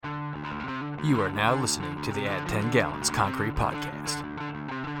You are now listening to the Add 10 Gallons Concrete Podcast.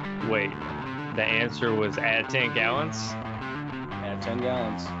 Wait, the answer was add 10 gallons? Add 10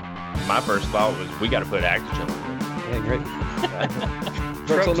 gallons. My first thought was we got to put Actigel in there. Yeah, great.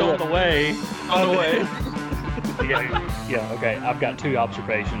 Truck's on the way. On the way. Yeah, okay. I've got two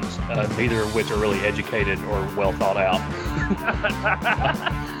observations, neither of which are really educated or well thought out.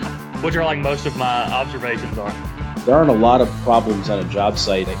 Which are like most of my observations are. There aren't a lot of problems on a job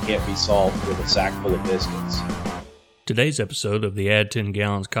site that can't be solved with a sack full of biscuits. Today's episode of the Add 10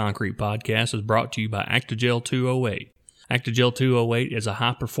 Gallons Concrete Podcast is brought to you by Actigel 208. Actigel 208 is a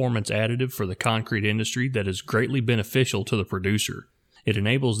high-performance additive for the concrete industry that is greatly beneficial to the producer. It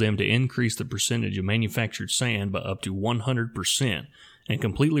enables them to increase the percentage of manufactured sand by up to 100% and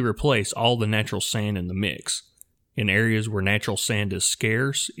completely replace all the natural sand in the mix. In areas where natural sand is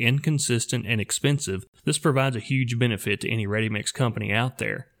scarce, inconsistent, and expensive, this provides a huge benefit to any ready-mix company out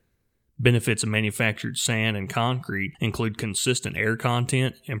there. Benefits of manufactured sand and concrete include consistent air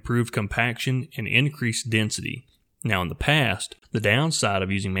content, improved compaction, and increased density. Now, in the past, the downside of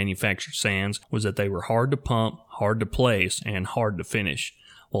using manufactured sands was that they were hard to pump, hard to place, and hard to finish.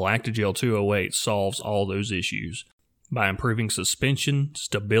 Well, Actigel 208 solves all those issues. By improving suspension,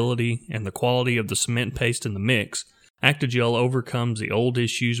 stability, and the quality of the cement paste in the mix, Actigel overcomes the old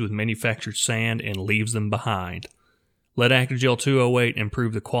issues with manufactured sand and leaves them behind. Let Actigel 208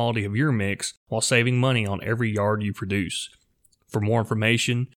 improve the quality of your mix while saving money on every yard you produce. For more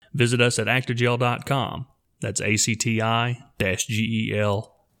information, visit us at actigel.com. That's ACTI-GEL.com.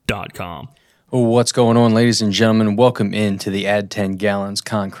 What's going on, ladies and gentlemen? Welcome into the Add 10 Gallons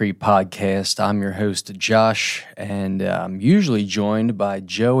Concrete Podcast. I'm your host, Josh, and I'm usually joined by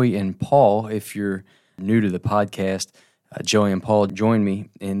Joey and Paul. If you're new to the podcast, Joey and Paul join me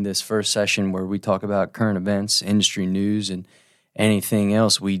in this first session where we talk about current events, industry news, and anything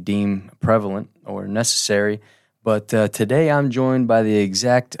else we deem prevalent or necessary. But today I'm joined by the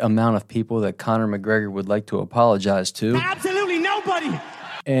exact amount of people that Conor McGregor would like to apologize to. Absolutely nobody!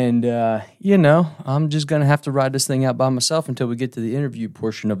 And, I'm just going to have to ride this thing out by myself until we get to the interview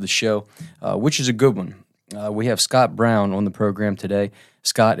portion of the show, which is a good one. We have Scott Brown on the program today.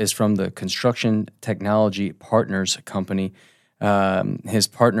 Scott is from the Construction Technology Partners Company. His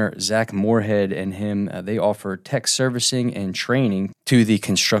partner, Zach Moorhead, and him, they offer tech servicing and training to the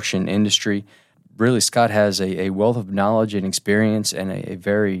construction industry. Really, Scott has a wealth of knowledge and experience and a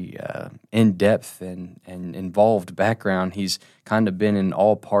very in-depth and involved background. He's kind of been in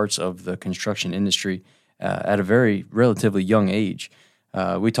all parts of the construction industry at a very relatively young age.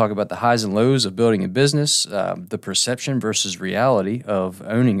 We talk about the highs and lows of building a business, the perception versus reality of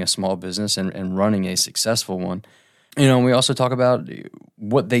owning a small business and running a successful one. We also talk about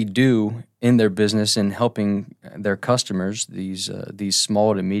what they do in their business and helping their customers, these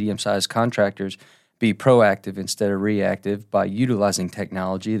small to medium-sized contractors, be proactive instead of reactive by utilizing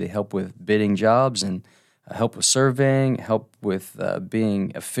technology. They help with bidding jobs and help with surveying, help with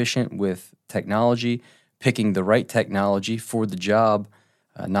being efficient with technology, picking the right technology for the job,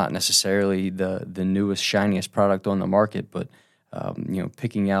 not necessarily the newest, shiniest product on the market, but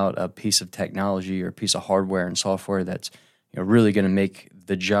picking out a piece of technology or a piece of hardware and software that's really going to make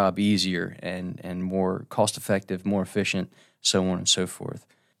the job easier and more cost-effective, more efficient, so on and so forth.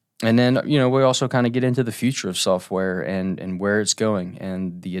 And then, we also kind of get into the future of software and where it's going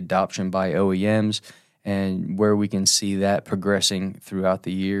and the adoption by OEMs and where we can see that progressing throughout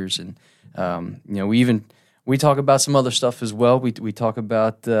the years. And, we talk about some other stuff as well. We talk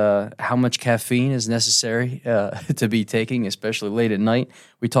about how much caffeine is necessary to be taking, especially late at night.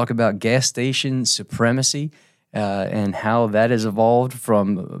 We talk about gas station supremacy and how that has evolved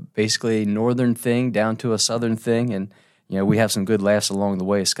from basically a northern thing down to a southern thing. And, we have some good laughs along the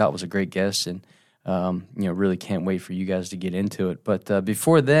way. Scott was a great guest and, really can't wait for you guys to get into it. But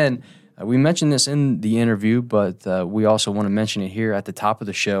before then, we mentioned this in the interview, but we also want to mention it here at the top of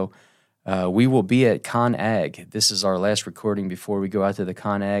the show. We will be at ConAg. This is our last recording before we go out to the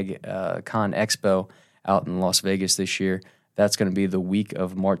ConAg Con Expo out in Las Vegas this year. That's going to be the week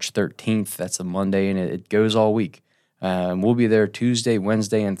of March 13th. That's a Monday, and it goes all week. We'll be there Tuesday,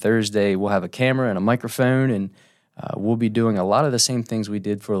 Wednesday, and Thursday. We'll have a camera and a microphone, and we'll be doing a lot of the same things we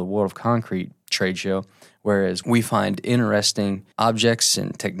did for the World of Concrete trade show, whereas we find interesting objects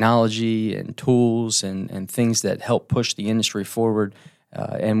and technology and tools and things that help push the industry forward.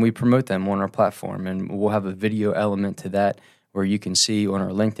 And we promote them on our platform, and we'll have a video element to that where you can see on our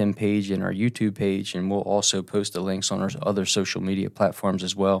LinkedIn page and our YouTube page, and we'll also post the links on our other social media platforms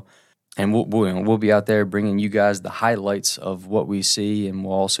as well. And we'll be out there bringing you guys the highlights of what we see, and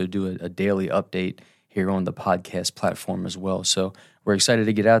we'll also do a daily update here on the podcast platform as well. So we're excited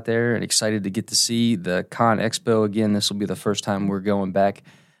to get out there and excited to get to see the Con Expo again. This will be the first time we're going back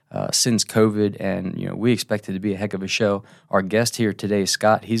since COVID, and we expect it to be a heck of a show. Our guest here today,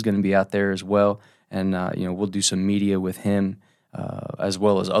 Scott, he's going to be out there as well, and we'll do some media with him as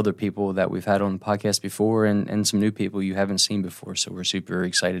well as other people that we've had on the podcast before, and some new people you haven't seen before. So we're super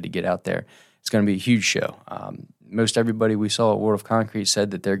excited to get out there. It's going to be a huge show. Most everybody we saw at World of Concrete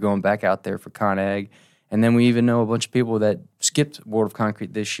said that they're going back out there for ConAg. And then we even know a bunch of people that skipped World of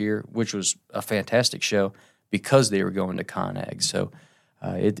Concrete this year, which was a fantastic show, because they were going to ConAg. So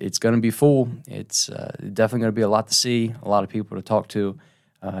it's going to be full. It's definitely going to be a lot to see, a lot of people to talk to,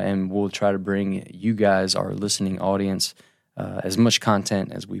 and we'll try to bring you guys, our listening audience, as much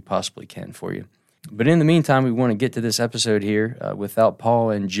content as we possibly can for you. But in the meantime, we want to get to this episode here. Without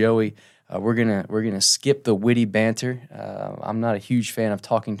Paul and Joey, we're gonna skip the witty banter. I'm not a huge fan of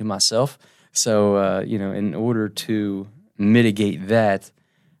talking to myself. So, in order to mitigate that,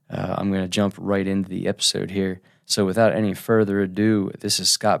 I'm going to jump right into the episode here. So without any further ado, this is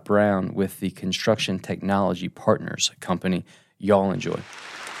Scott Brown with the Construction Technology Partners Company. Y'all enjoy.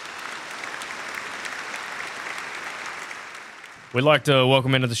 We'd like to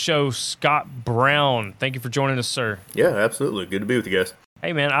welcome into the show Scott Brown. Thank you for joining us, sir. Yeah, absolutely. Good to be with you guys.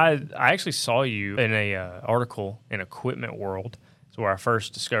 Hey, man, I actually saw you in a article in Equipment World. It's where I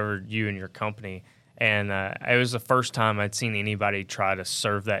first discovered you and your company, and it was the first time I'd seen anybody try to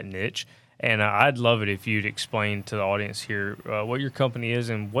serve that niche. And I'd love it if you'd explain to the audience here what your company is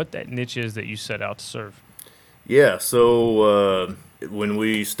and what that niche is that you set out to serve. Yeah, so when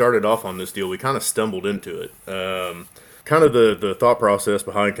we started off on this deal, we kind of stumbled into it. Kind of the thought process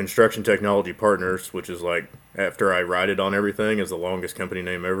behind Construction Technology Partners, which is like, after I write it on everything, is the longest company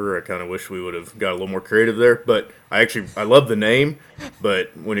name ever. I kind of wish we would have got a little more creative there. But I love the name,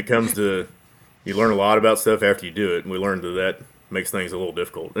 but when it comes to, you learn a lot about stuff after you do it, and we learned that makes things a little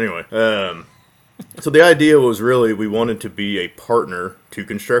difficult. Anyway, so the idea was really we wanted to be a partner to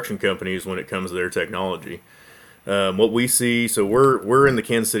construction companies when it comes to their technology. What we see, so we're in the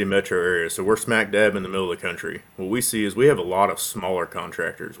Kansas City metro area, so we're smack dab in the middle of the country. What we see is we have a lot of smaller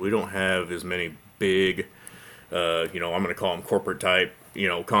contractors. We don't have as many big, I'm going to call them corporate type,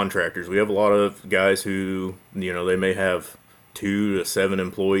 contractors. We have a lot of guys who, they may have 2 to 7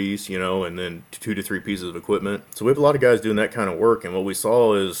 employees, and then 2 to 3 pieces of equipment. So we have a lot of guys doing that kind of work, and what we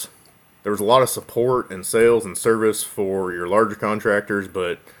saw is there was a lot of support and sales and service for your larger contractors,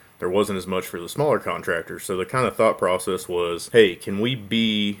 but there wasn't as much for the smaller contractors. So the kind of thought process was, hey, can we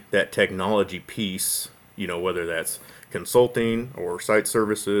be that technology piece, whether that's consulting or site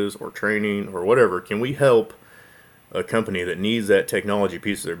services or training or whatever, can we help a company that needs that technology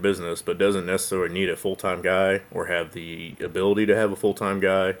piece of their business but doesn't necessarily need a full-time guy or have the ability to have a full-time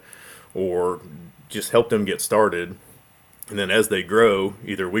guy, or just help them get started. And then as they grow,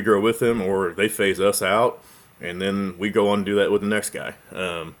 either we grow with them or they phase us out, and then we go on and do that with the next guy.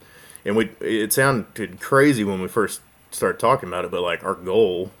 It sounded crazy when we first started talking about it, but like our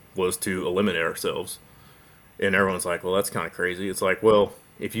goal was to eliminate ourselves. And everyone's like, well, that's kind of crazy. It's like, well,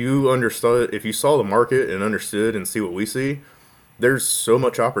 if you saw the market and understood and see what we see, there's so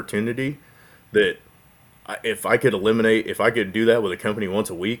much opportunity that if I could do that with a company once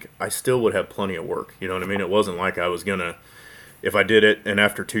a week, I still would have plenty of work. You know what I mean? It wasn't like I was gonna, if I did it and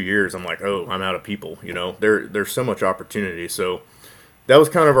after 2 years, I'm like, oh, I'm out of people. There's so much opportunity. So that was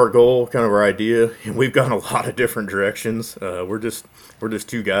kind of our goal, kind of our idea, and we've gone a lot of different directions. We're just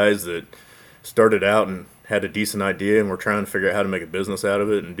 2 guys that started out and had a decent idea, and we're trying to figure out how to make a business out of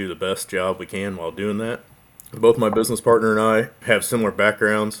it and do the best job we can while doing that. Both my business partner and I have similar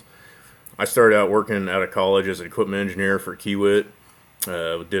backgrounds. I started out working out of college as an equipment engineer for Kiewit.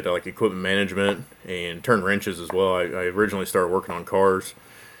 Did like equipment management and turned wrenches as well. I originally started working on cars,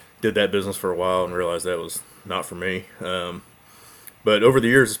 did that business for a while and realized that was not for me. But over the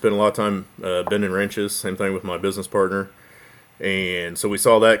years, I spent a lot of time bending wrenches, same thing with my business partner. And so we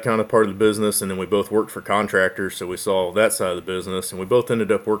saw that kind of part of the business, and then we both worked for contractors, so we saw that side of the business, and we both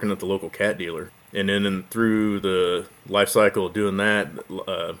ended up working at the local cat dealer. And then through the life cycle of doing that,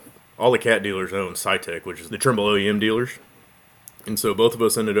 all the cat dealers own Cytec, which is the Trimble OEM dealers. And so both of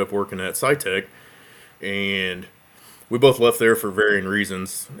us ended up working at Cytec, and we both left there for varying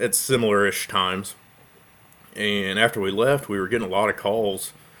reasons at similar-ish times. And after we left, we were getting a lot of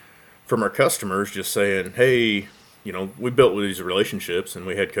calls from our customers just saying, hey, we built these relationships, and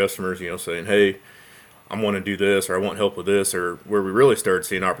we had customers, saying, hey, I want to do this, or I want help with this. Or where we really started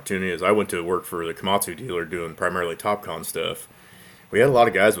seeing opportunity is I went to work for the Komatsu dealer doing primarily TopCon stuff. We had a lot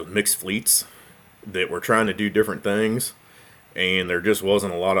of guys with mixed fleets that were trying to do different things, and there just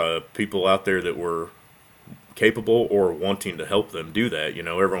wasn't a lot of people out there that were capable or wanting to help them do that.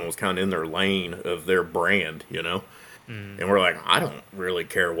 Everyone was kind of in their lane of their brand, and we're like, I don't really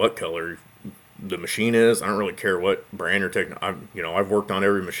care what color the machine is. I don't really care what brand or I've worked on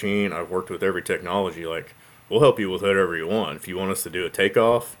every machine. I've worked with every technology. Like, we'll help you with whatever you want. If you want us to do a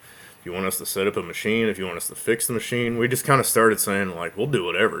takeoff, if you want us to set up a machine, if you want us to fix the machine, we just kind of started saying, like, we'll do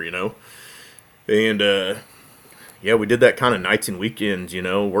whatever, And, yeah, we did that kind of nights and weekends,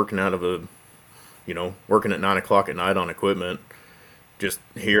 working out of working at 9 o'clock at night on equipment, just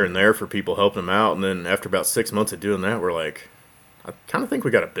here and there for people, helping them out. And then after about 6 months of doing that, we're like, I kind of think we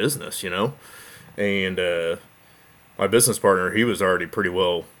got a business, And my business partner, he was already pretty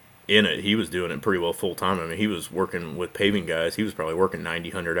well in it. He was doing it pretty well full time. I mean, he was working with paving guys. He was probably working 90,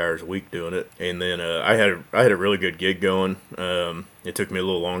 100 hours a week doing it. And then I had a really good gig going. It took me a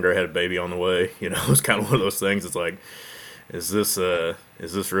little longer. I had a baby on the way. It was kind of one of those things. It's like, is this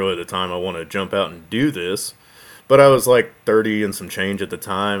really the time I want to jump out and do this? But I was like 30 and some change at the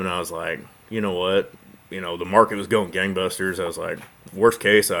time, and I was like, you know what? The market was going gangbusters. I was like, worst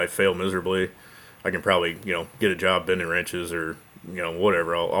case, I fail miserably. I can probably, get a job bending wrenches or,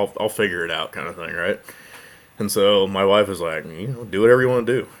 whatever. I'll figure it out, kind of thing, right? And so my wife was like, do whatever you want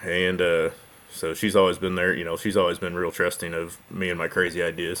to do. And so she's always been there. She's always been real trusting of me and my crazy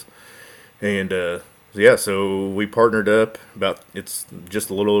ideas. And yeah, so we partnered up it's just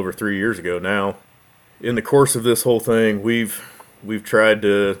a little over 3 years ago now. In the course of this whole thing, we've tried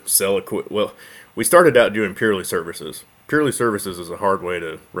to sell equipment. Well, we started out doing purely services. Purely services is a hard way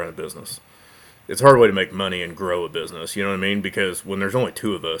to run a business. It's a hard way to make money and grow a business, you know what I mean? Because when there's only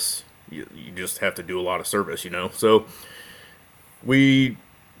two of us, you just have to do a lot of service, So we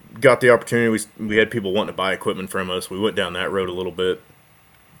got the opportunity. We had people wanting to buy equipment from us. We went down that road a little bit.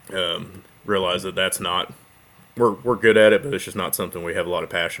 Realized that that's not, we're good at it, but it's just not something we have a lot of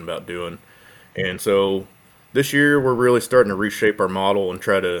passion about doing. And so this year we're really starting to reshape our model and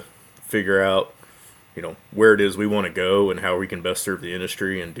try to figure out, where it is we want to go and how we can best serve the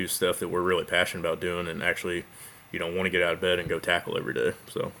industry and do stuff that we're really passionate about doing and actually, want to get out of bed and go tackle every day.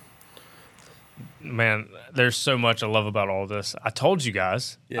 So, man, there's so much I love about all this. I told you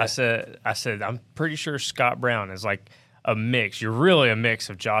guys, I said, I'm pretty sure Scott Brown is like a mix. You're really a mix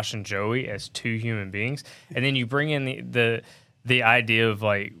of Josh and Joey as two human beings. And then you bring in the idea of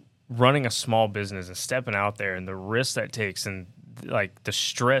like running a small business and stepping out there and the risk that takes and like the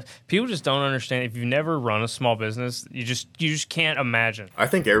stress. People just don't understand. If you've never run a small business, you just can't imagine. I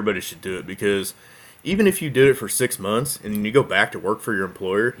think everybody should do it because even if you did it for 6 months and then you go back to work for your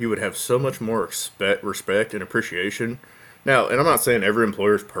employer, you would have so much more respect and appreciation. Now, and I'm not saying every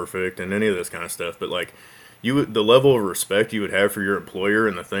employer is perfect and any of this kind of stuff, but like the level of respect you would have for your employer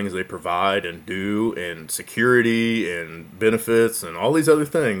and the things they provide and do and security and benefits and all these other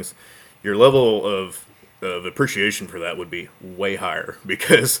things, your level of appreciation for that would be way higher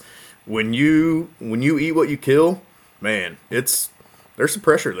because when you eat what you kill, man, there's some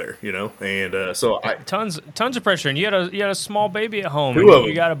pressure there, and so tons of pressure, and you had a small baby at home, and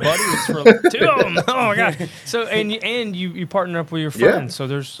you got a buddy that's really two of them. Oh my god! So and you partner up with your friend, so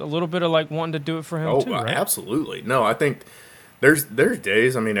there's a little bit of like wanting to do it for him too, right? Absolutely. No, I think there's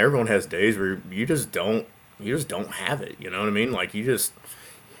days. I mean, everyone has days where you just don't have it. You know what I mean? Like you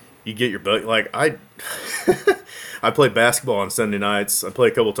get your butt. Like I play basketball on Sunday nights. I play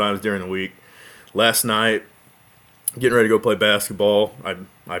a couple times during the week. Last night, getting ready to go play basketball. I'm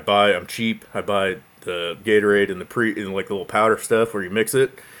cheap. I buy the Gatorade and and like the little powder stuff where you mix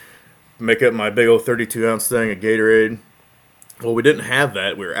it. Make up my big old 32-ounce thing of Gatorade. Well, we didn't have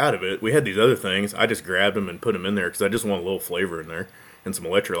that. We were out of it. We had these other things. I just grabbed them and put them in there because I just want a little flavor in there and some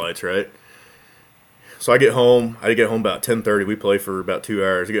electrolytes, right? So I get home about 10:30. We play for about 2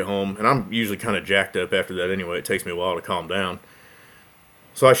 hours. I get home, and I'm usually kind of jacked up after that anyway. It takes me a while to calm down.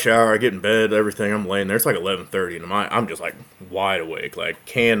 So I shower, I get in bed, everything. I'm laying there. It's like 11:30, and I'm just like wide awake, like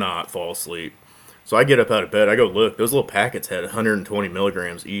cannot fall asleep. So I get up out of bed. I go look. Those little packets had 120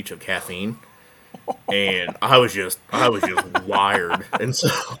 milligrams each of caffeine, and I was just wired. And so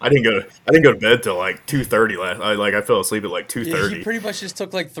I didn't go to bed till like 2:30 I fell asleep at like 2:30. Yeah, you pretty much just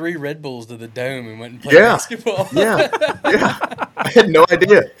took like 3 Red Bulls to the dome and went and played basketball. Yeah. I had no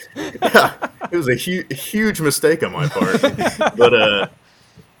idea. Yeah, it was a huge mistake on my part. But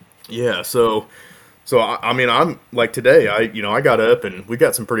yeah, so I mean, I'm like today, I got up and we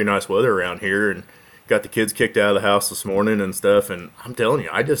got some pretty nice weather around here and got the kids kicked out of the house this morning and stuff. And I'm telling you,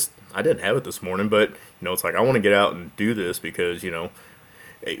 I didn't have it this morning, but it's like, I want to get out and do this because,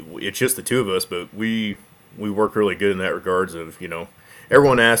 it's just the two of us, but we work really good in that regards of,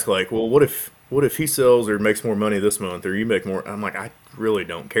 everyone asks like, well, what if what if he sells or makes more money this month, or you make more? I'm like, I really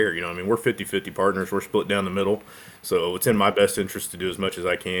don't care. I mean, we're 50-50 partners. We're split down the middle. So it's in my best interest to do as much as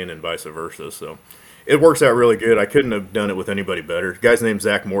I can and vice versa. So it works out really good. I couldn't have done it with anybody better. The guy's name's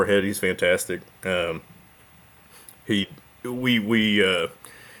Zach Moorhead. He's fantastic. If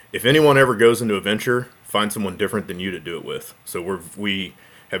anyone ever goes into a venture, find someone different than you to do it with. So we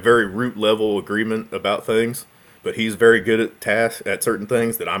have very root level agreement about things, but he's very good at certain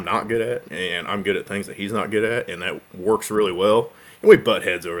things that I'm not good at, and I'm good at things that he's not good at, and that works really well. And we butt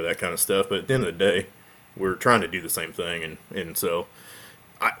heads over that kind of stuff, but at the end of the day, we're trying to do the same thing, and so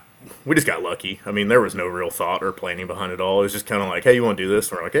we just got lucky. I mean, there was no real thought or planning behind it all. It was just kind of like, hey, you want to do this?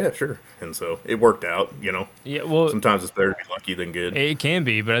 And we're like, yeah, sure. And so it worked out, Yeah, well, sometimes it's better to be lucky than good. it can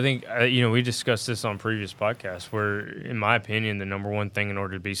be, but I think, we discussed this on previous podcasts where, in my opinion, the number one thing in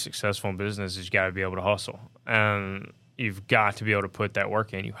order to be successful in business is you got to be able to hustle. You've got to be able to put that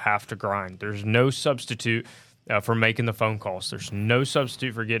work in. You have to grind. There's no substitute for making the phone calls. There's no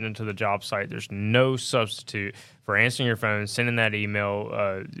substitute for getting into the job site. There's no substitute for answering your phone, sending that email.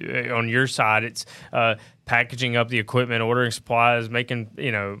 On your side, it's packaging up the equipment, ordering supplies, making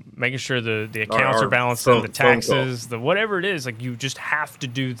sure the accounts are balanced, the taxes, the whatever it is. Like, you just have to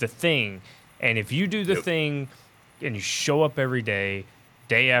do the thing. And if you do the thing and you show up every day,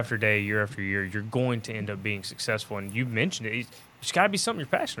 day after day, year after year, you're going to end up being successful. And you mentioned it. It's got to be something you're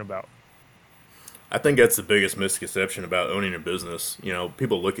passionate about. I think that's the biggest misconception about owning a business.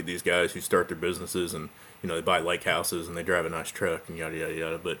 People look at these guys who start their businesses and, they buy lake houses and they drive a nice truck and yada, yada,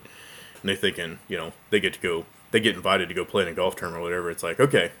 yada. But they're thinking, they get invited to go play in a golf tournament or whatever. It's like,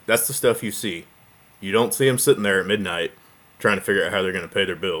 okay, that's the stuff you see. You don't see them sitting there at midnight trying to figure out how they're going to pay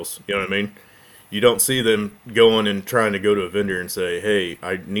their bills. You know what I mean? You don't see them going and trying to go to a vendor and say, hey,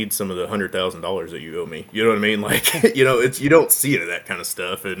 I need some of the $100,000 that you owe me. You know what I mean? Like, you don't see it, that kind of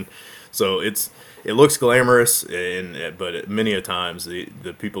stuff. And so it looks glamorous, but many a times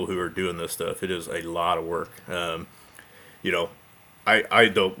the people who are doing this stuff, it is a lot of work. I'll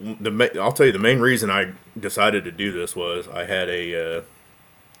tell you the main reason I decided to do this was I had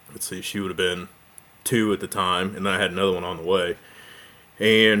she would have been 2 at the time, and then I had another one on the way.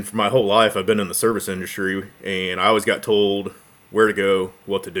 And for my whole life, I've been in the service industry, and I always got told where to go,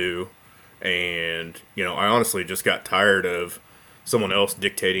 what to do, and I honestly just got tired of someone else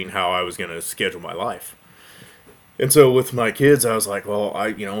dictating how I was going to schedule my life. And so with my kids, I was like, well,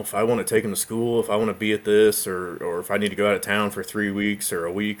 if I want to take them to school, if I want to be at this, or if I need to go out of town for 3 weeks or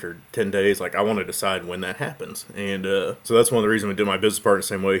a week or 10 days, like, I want to decide when that happens. And so that's one of the reasons we did my business partner the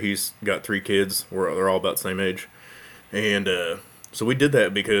same way. He's got 3 kids. They're all about the same age. And so we did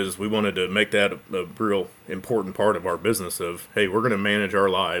that because we wanted to make that a real important part of our business of, hey, we're going to manage our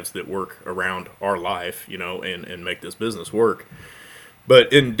lives that work around our life, and make this business work.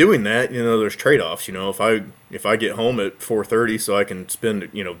 But in doing that, there's trade-offs. If I get home at 4:30 so I can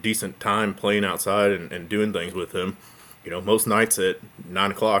spend, decent time playing outside and doing things with him, most nights at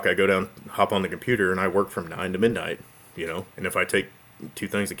 9 o'clock I go down, hop on the computer, and I work from 9 to midnight, and if I take 2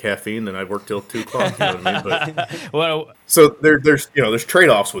 things of caffeine, then I work till 2 o'clock. You know what I mean? But, well, so there's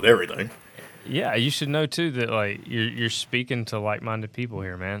trade-offs with everything. Yeah, you should know too that, like, you're speaking to like-minded people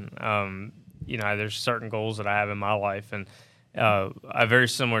here, man. There's certain goals that I have in my life, and I'm very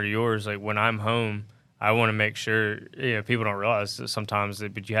similar to yours. Like, when I'm home, I want to make sure, people don't realize that sometimes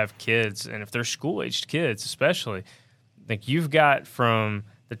but you have kids, and if they're school-aged kids especially, like, you've got from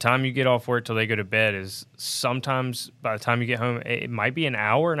the time you get off work till they go to bed is sometimes by the time you get home, it might be an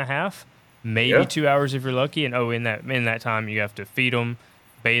hour and a half, maybe 2 hours if you're lucky. And in that time, you have to feed them,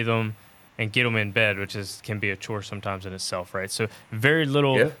 bathe them, and get them in bed, which can be a chore sometimes in itself, right? So very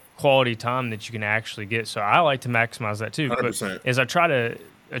little quality time that you can actually get. So I like to maximize that too. 100%. But as I try to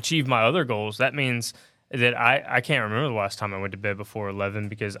achieve my other goals, that means that I can't remember the last time I went to bed before 11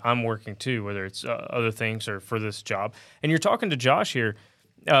 because I'm working too, whether it's other things or for this job. And you're talking to Josh here.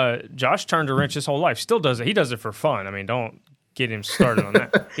 Josh turned a wrench his whole life. Still does it. He does it for fun. I mean, don't get him started on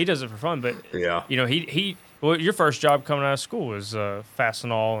that. He does it for fun. But your first job coming out of school was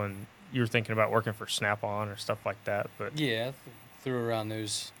Fastenal, and you were thinking about working for Snap-on or stuff like that. But yeah, I threw around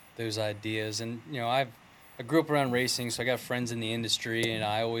those ideas, and I grew up around racing, so I got friends in the industry, and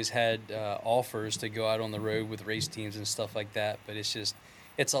I always had offers to go out on the road with race teams and stuff like that. But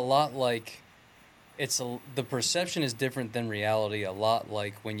it's a lot like. The perception is different than reality, a lot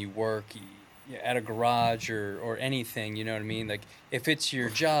like when you work at a garage or anything, you know what I mean? Like, if it's your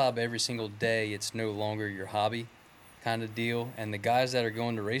job every single day, it's no longer your hobby kind of deal. And the guys that are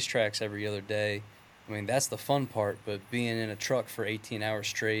going to racetracks every other day, I mean, that's the fun part, but being in a truck for 18 hours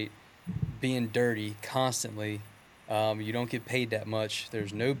straight, being dirty constantly, You don't get paid that much.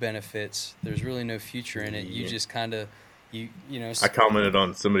 There's no benefits. There's really no future in it. You just kind of, you know. I commented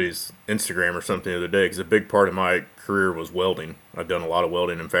on somebody's Instagram or something the other day because a big part of my career was welding. I've done a lot of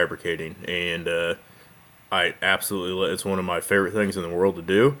welding and fabricating, and I absolutely, it's one of my favorite things in the world to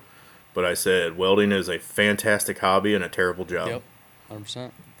do. But I said welding is a fantastic hobby and a terrible job. Yep,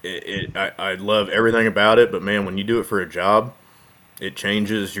 100%. I love everything about it, but man, when you do it for a job, it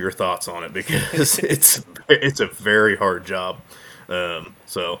changes your thoughts on it because it's a very hard job.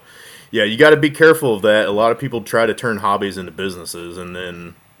 So, yeah, you got to be careful of that. A lot of people try to turn hobbies into businesses, and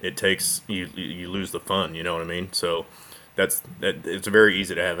then it takes you lose the fun. You know what I mean? So it's very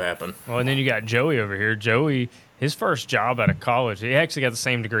easy to have happen. Well, and then you got Joey over here. Joey, his first job out of college, he actually got the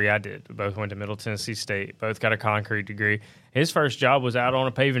same degree I did. We both went to Middle Tennessee State. Both got a concrete degree. His first job was out on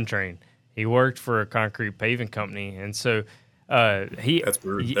a paving train. He worked for a concrete paving company, and so that's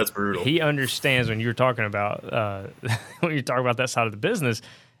brutal. He understands when you're talking about that side of the business.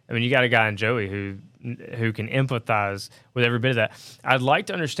 I mean, you got a guy in Joey who can empathize with every bit of that. I'd like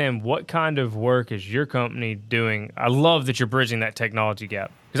to understand what kind of work is your company doing. I love that you're bridging that technology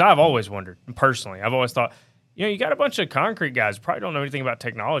gap because I've always wondered personally. I've always thought, you got a bunch of concrete guys who probably don't know anything about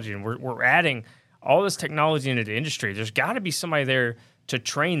technology, and we're adding all this technology into the industry. There's got to be somebody there to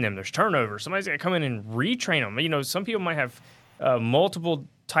train them. There's turnover. Somebody's got to come in and retrain them. Some people might have multiple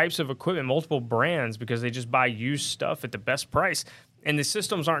types of equipment, multiple brands because they just buy used stuff at the best price, and the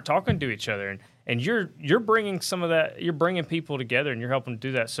systems aren't talking to each other. And you're bringing some of that. You're bringing people together, and you're helping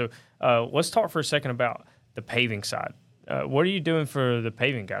do that. So let's talk for a second about the paving side. What are you doing for the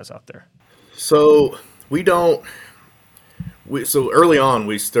paving guys out there? So so early on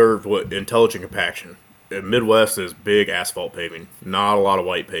we served intelligent compaction. The Midwest is big asphalt paving, not a lot of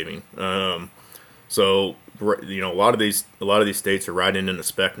white paving. So a lot of these states are writing in the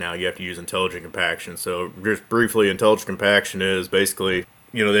spec now. You have to use intelligent compaction. So just briefly, intelligent compaction is basically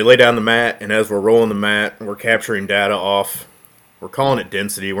they lay down the mat, and as we're rolling the mat, we're capturing data off. We're calling it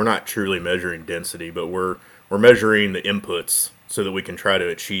density. We're not truly measuring density, but we're measuring the inputs so that we can try to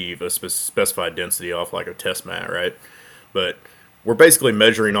achieve a specified density off like a test mat, right? But we're basically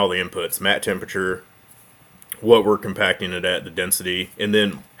measuring all the inputs: mat temperature, what we're compacting it at, the density, and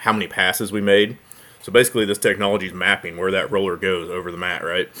then how many passes we made. So basically this technology is mapping where that roller goes over the mat,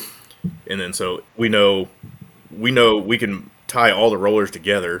 right? And then so we know we can tie all the rollers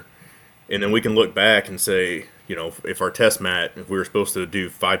together, and then we can look back and say, if our test mat, if we were supposed to do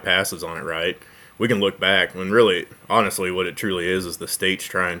 5 passes on it, right? We can look back when really, honestly, what it truly is the state's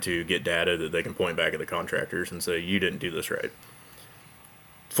trying to get data that they can point back at the contractors and say, you didn't do this right.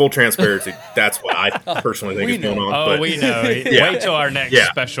 Full transparency, that's what I personally think is going on. Oh, we know. Wait till our next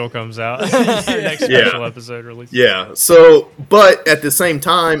special comes out. Our next special episode release. Yeah. So, but at the same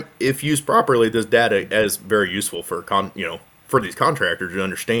time, if used properly, this data is very useful for for these contractors to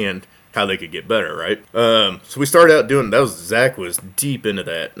understand how they could get better, right? So we started out doing that. Zach was deep into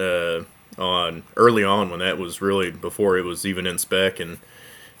that early on when that was really before it was even in spec and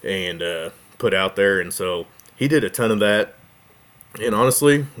put out there, and so he did a ton of that. And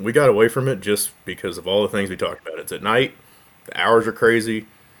honestly, we got away from it just because of all the things we talked about. It's at night, the hours are crazy,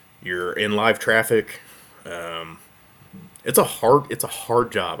 you're in live traffic. It's a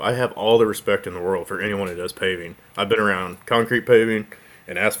hard job. I have all the respect in the world for anyone who does paving. I've been around concrete paving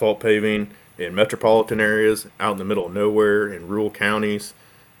and asphalt paving in metropolitan areas, out in the middle of nowhere, in rural counties.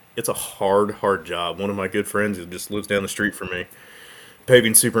 It's a hard job. One of my good friends who just lives down the street from me,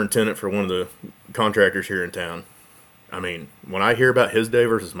 paving superintendent for one of the contractors here in town. I mean, when I hear about his day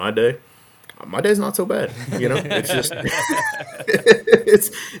versus my day's not so bad. It's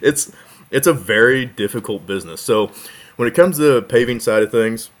just it's a very difficult business. So when it comes to the paving side of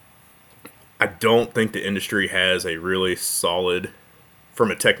things, I don't think the industry has a really solid,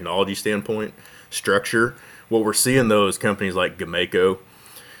 from a technology standpoint, structure. What we're seeing though is companies like Gameco,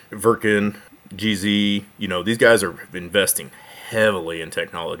 Wirtgen, GZ. These guys are investing heavily in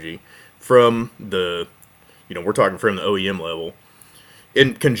technology from the. We're talking from the OEM level,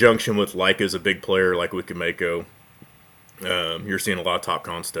 in conjunction with Leica is a big player, like with Gameco. You're seeing a lot of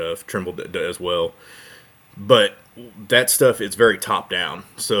TopCon stuff, Trimble as well. But that stuff, it's very top down.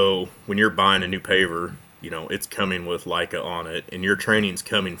 So when you're buying a new paver, it's coming with Leica on it, and your training's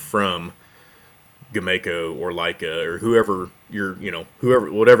coming from Gameco or Leica or whoever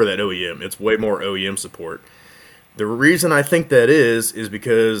whatever that OEM. It's way more OEM support. The reason I think that is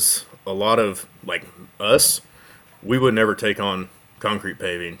because a lot of like us, we would never take on concrete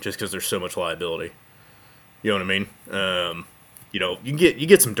paving just because there's so much liability. You know what I mean? You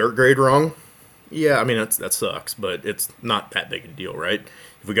get some dirt grade wrong, yeah, I mean that sucks, but it's not that big a deal, right?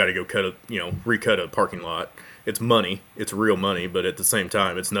 If we got to go recut a parking lot, it's money, it's real money, but at the same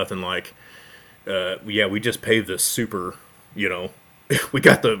time, it's nothing like, we just paved this super, we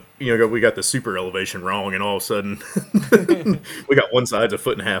got the super elevation wrong, and all of a sudden, we got one side's a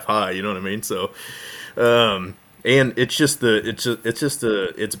foot and a half high. You know what I mean? So, and it's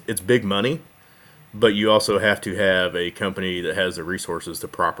big money. But you also have to have a company that has the resources to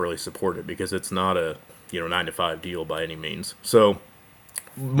properly support it, because it's not a 9-to-5 deal by any means. So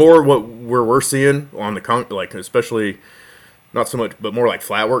more where we're seeing on the especially not so much, but more like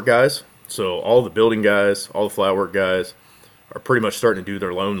flat work guys. So all the building guys, all the flat work guys are pretty much starting to do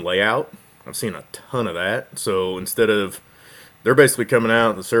their own layout. I've seen a ton of that. So instead of, they're basically coming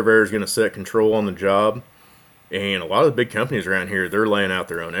out, the surveyor is going to set control on the job. And a lot of the big companies around here, they're laying out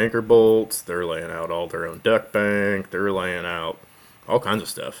their own anchor bolts, they're laying out all their own duct bank, they're laying out all kinds of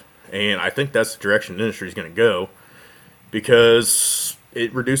stuff. And I think that's the direction the industry is going to go, because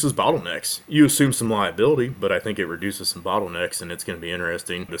it reduces bottlenecks. You assume some liability, but I think it reduces some bottlenecks, and it's going to be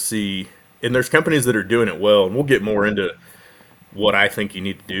interesting to see. And there's companies that are doing it well, and we'll get more into what I think you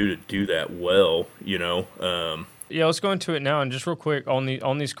need to do that well, Yeah, let's go into it now. And just real quick,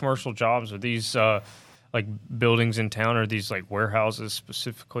 on these commercial jobs, are these like buildings in town, or these like warehouses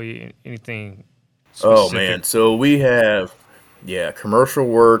specifically? Anything specific? Oh man, so we have commercial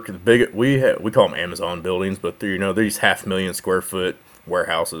work. We call them Amazon buildings, but they're these 500,000 square foot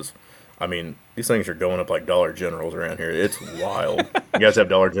warehouses. I mean, these things are going up like Dollar Generals around here. It's wild. You guys have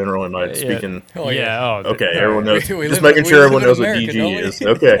Dollar General? Am I speaking? Oh yeah. Okay, everyone knows. Just making sure everyone knows what DG is.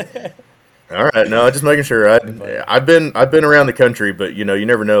 Okay. All right, no, just making sure. I've been around the country, but you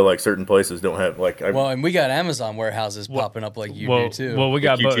never know. Like certain places don't have and we got Amazon warehouses popping up like you do too. Well, we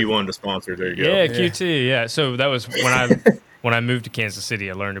got QT1 to sponsor. There you go. Yeah, QT. Yeah, so that was when I moved to Kansas City.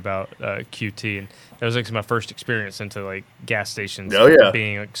 I learned about QT, and that was like my first experience into like gas stations.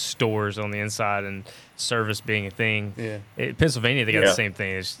 Being like stores on the inside and service being a thing. Yeah, in Pennsylvania they got the same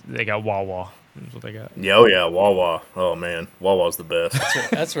thing. They got Wawa. That's what they got. Yeah, oh yeah, Wawa. Oh man, Wawa's the best.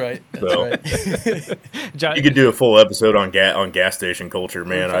 That's right. Right. You could do a full episode on gas station culture,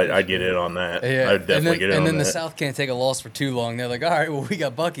 man. I'd get in on that. Yeah. I'd definitely get in on that. And then the South can't take a loss for too long. They're like, all right, well, we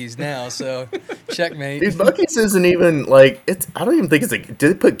got Buc-ee's now, so checkmate. Dude, Buc-ee's isn't even like it's. I don't even think it's like. Did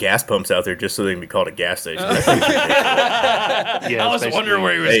they put gas pumps out there just so they can be called a gas station? I was wondering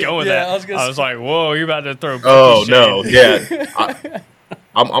where he was going with that. I was like, whoa, you're about to throw. Oh no, yeah.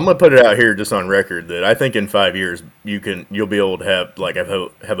 I'm gonna put it out here just on record that I think in 5 years you'll be able to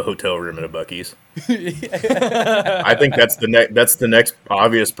have a hotel room at a Buc-ee's. I think that's the next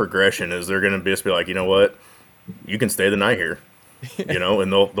obvious progression is they're gonna just be like, you know what, you can stay the night here,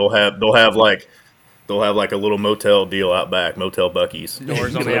 and they'll have like a little motel deal out back, Motel Buc-ee's.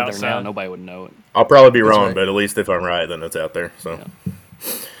 Doors on the outside. Now, nobody would know it. I'll probably be wrong, but at least if I'm right, then it's out there. So. Yeah.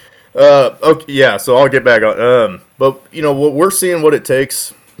 Okay, yeah, so I'll get back on. But what we're seeing, what it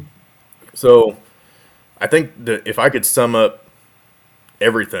takes. So, I think that if I could sum up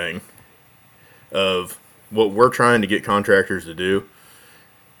everything of what we're trying to get contractors to do,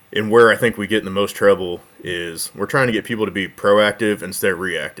 and where I think we get in the most trouble is we're trying to get people to be proactive instead of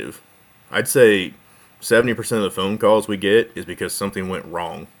reactive. I'd say 70% of the phone calls we get is because something went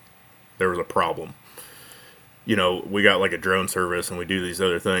wrong. There was a problem. We got like a drone service and we do these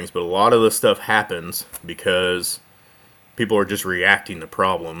other things, but a lot of this stuff happens because people are just reacting to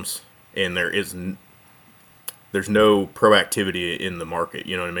problems, and there's no proactivity in the market.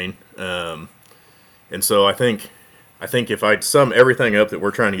 You know what I mean? And so I think if I'd sum everything up that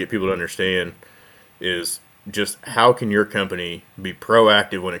we're trying to get people to understand is just how can your company be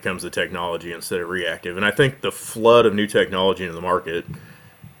proactive when it comes to technology instead of reactive. And I think the flood of new technology into the market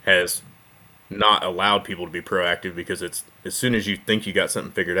has not allowed people to be proactive, because it's as soon as you think you got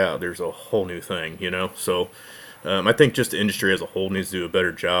something figured out, there's a whole new thing, So I think just the industry as a whole needs to do a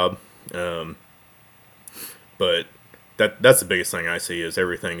better job. But that's the biggest thing I see is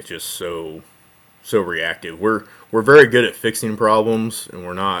everything's just so reactive. We're very good at fixing problems, and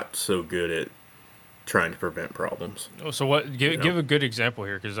we're not so good at trying to prevent problems. So what? Give a good example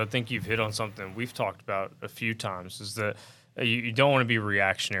here, because I think you've hit on something we've talked about a few times. Is that you don't want to be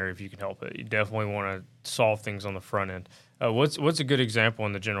reactionary if you can help it. You definitely want to solve things on the front end. What's a good example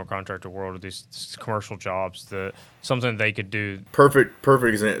in the general contractor world of these commercial jobs something they could do? Perfect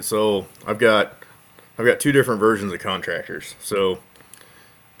example. So I've got two different versions of contractors. So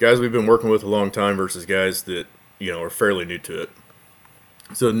guys we've been working with a long time versus guys that are fairly new to it.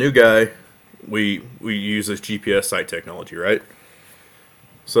 So the new guy, we use this GPS site technology, right?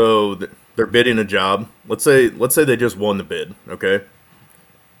 So they're bidding a job. Let's say they just won the bid, okay?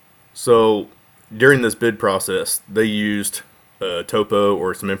 So during this bid process, they used topo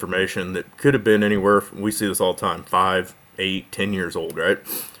or some information that could have been anywhere. We see this all the time, 5, 8, 10 years old, right?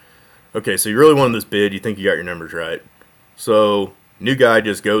 Okay, so you really wanted this bid. You think you got your numbers right. So new guy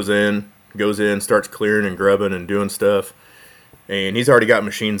just goes in, starts clearing and grubbing and doing stuff. And he's already got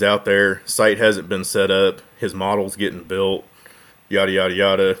machines out there. Site hasn't been set up. His model's getting built, yada, yada,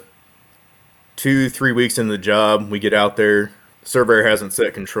 yada. 2-3 weeks into the job, we get out there. Surveyor hasn't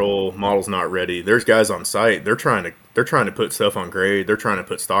set control. Model's not ready. There's guys on site. They're trying to put stuff on grade. They're trying to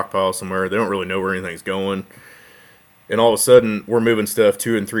put stockpile somewhere. They don't really know where anything's going. And all of a sudden, we're moving stuff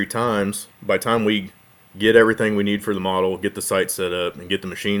 2 and 3 times. By the time we get everything we need for the model, get the site set up, and get the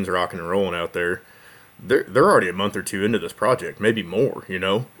machines rocking and rolling out there, they're already a month or 2 into this project, maybe more,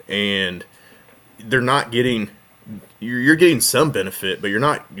 and they're not getting. You're getting some benefit, but you're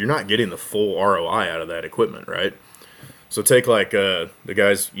not getting the full ROI out of that equipment, right? So take like the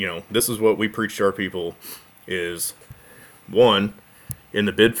guys, this is what we preach to our people is, one, in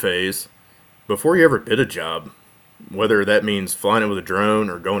the bid phase, before you ever bid a job, whether that means flying it with a drone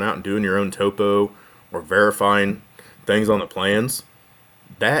or going out and doing your own topo or verifying things on the plans,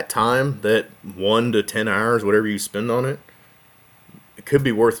 that time, that 1 to 10 hours, whatever you spend on it, it could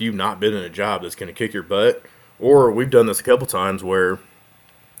be worth you not bidding a job that's going to kick your butt. Or we've done this a couple times where,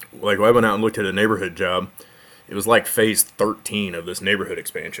 like, I went out and looked at a neighborhood job. It was like phase 13 of this neighborhood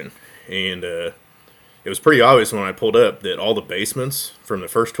expansion. And it was pretty obvious when I pulled up that all the basements from the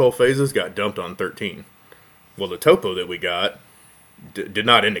first 12 phases got dumped on 13. Well, the topo that we got did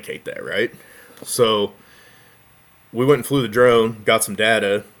not indicate that, right? So we went and flew the drone, got some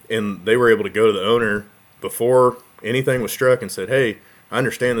data, and they were able to go to the owner before anything was struck and said, hey, I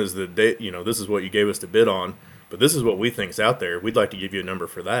understand this is this is what you gave us to bid on, but this is what we think is out there. We'd like to give you a number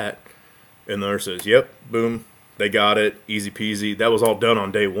for that. And the owner says, yep, boom, they got it, easy peasy. That was all done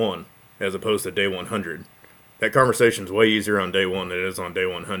on day 1 as opposed to day 100. That conversation's way easier on day 1 than it is on day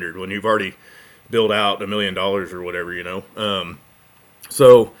 100 when you've already built out $1 million or whatever,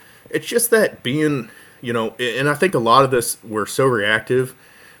 So it's just that being, and I think a lot of this, we're so reactive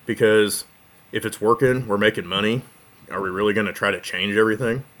because if it's working, we're making money. Are we really going to try to change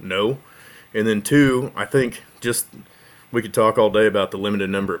everything? No. And then 2, I think we could talk all day about the limited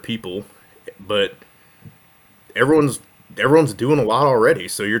number of people, but everyone's doing a lot already.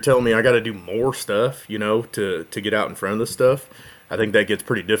 So you're telling me I got to do more stuff, to get out in front of this stuff. I think that gets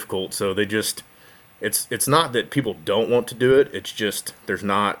pretty difficult. So it's not that people don't want to do it. It's just there's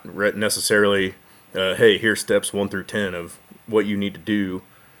not necessarily, hey, here's steps 1 through 10 of what you need to do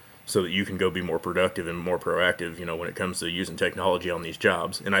so that you can go be more productive and more proactive, when it comes to using technology on these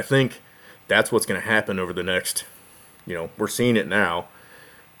jobs. And I think that's what's going to happen over the next, we're seeing it now,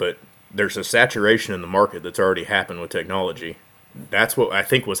 but there's a saturation in the market that's already happened with technology. That's what I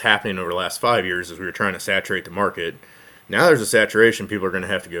think was happening over the last 5 years as we were trying to saturate the market. Now there's a saturation. People are going to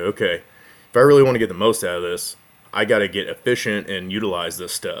have to go, okay, if I really want to get the most out of this, I got to get efficient and utilize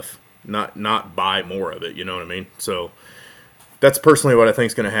this stuff, not buy more of it. You know what I mean? So that's personally what I think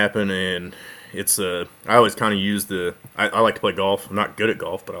is going to happen, and it's I always kind of use I like to play golf. I'm not good at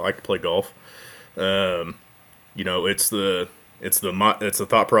golf, but I like to play golf. It's the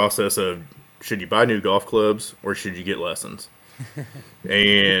thought process of should you buy new golf clubs or should you get lessons?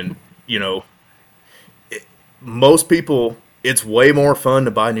 And most people, it's way more fun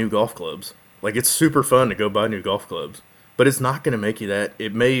to buy new golf clubs. Like, it's super fun to go buy new golf clubs, but it's not going to make you that.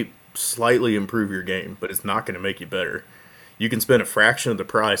 It may slightly improve your game, but it's not going to make you better. You can spend a fraction of the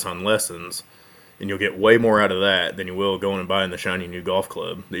price on lessons, and you'll get way more out of that than you will going and buying the shiny new golf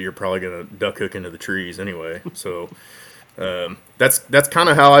club that you're probably going to duck hook into the trees anyway. So that's kind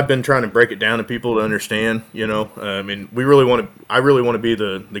of how I've been trying to break it down to people to understand. I mean, I really want to be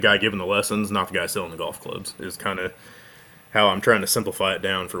the guy giving the lessons, not the guy selling the golf clubs. Is kind of how I'm trying to simplify it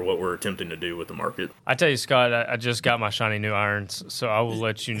down for what we're attempting to do with the market. I tell you, Scott, I just got my shiny new irons, so I will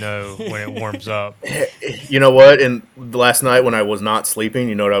let you know when it warms up. You know what? And last night when I was not sleeping,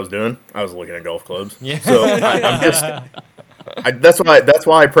 you know what I was doing? I was looking at golf clubs. Yeah. So that's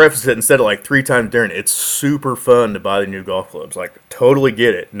why I prefaced it and said it like 3 times during it. It's super fun to buy the new golf clubs. Like, totally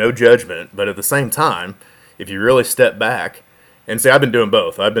get it. No judgment. But at the same time, if you really step back and say, I've been doing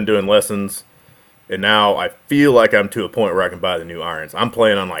both. I've been doing lessons. And now I feel like I'm to a point where I can buy the new irons. I'm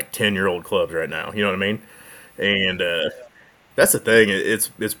playing on like 10-year-old clubs right now. You know what I mean? And that's the thing.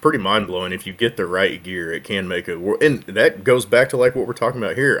 It's pretty mind-blowing. If you get the right gear, it can make a world. And that goes back to like what we're talking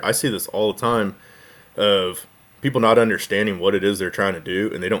about here. I see this all the time of people not understanding what it is they're trying to do,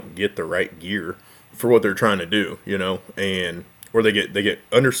 and they don't get the right gear for what they're trying to do, and or they get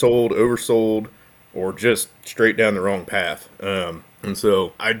undersold, oversold, or just straight down the wrong path. And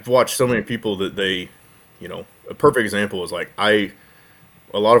so I've watched so many people that they, a perfect example is like a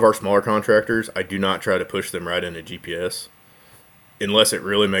lot of our smaller contractors, I do not try to push them right into GPS unless it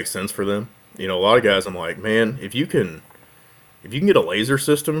really makes sense for them. A lot of guys I'm like, man, if you can get a laser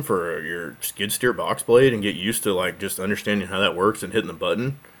system for your skid steer box blade and get used to like just understanding how that works and hitting the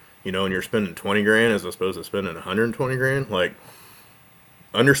button, and you're spending 20 grand as opposed to spending 120 grand, like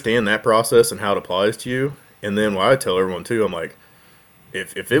understand that process and how it applies to you. And then what I tell everyone too, I'm like,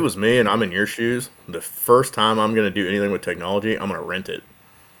 if it was me and I'm in your shoes, the first time I'm going to do anything with technology, I'm going to rent it.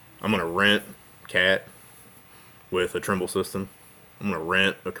 I'm going to rent CAT with a Trimble system. I'm going to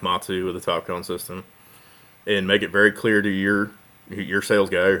rent a Komatsu with a Topcon system, and make it very clear to your sales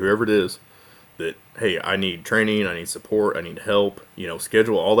guy or whoever it is that, hey, I need training, I need support, I need help,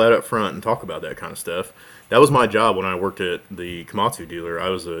 schedule all that up front and talk about that kind of stuff. That was my job when I worked at the Komatsu dealer. I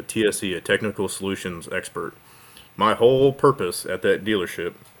was a TSE, a technical solutions expert. My whole purpose at that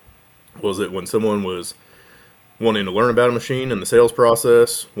dealership was that when someone was wanting to learn about a machine and the sales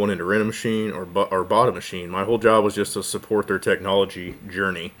process, wanting to rent a machine or bought a machine, my whole job was just to support their technology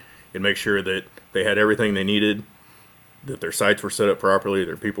journey and make sure that they had everything they needed, that their sites were set up properly,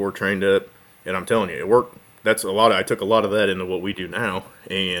 their people were trained up. And I'm telling you, it worked. I took a lot of that into what we do now,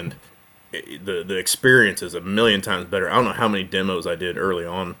 and the experience is a million times better. I don't know how many demos I did early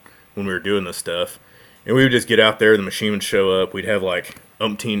on when we were doing this stuff. And we would just get out there, the machine would show up, we'd have like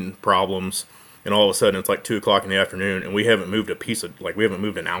umpteen problems, and all of a sudden it's like 2 o'clock in the afternoon, and we haven't moved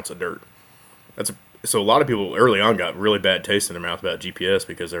an ounce of dirt. So a lot of people early on got really bad taste in their mouth about GPS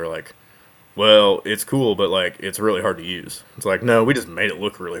because they were like, well, it's cool, but like it's really hard to use. It's like, no, we just made it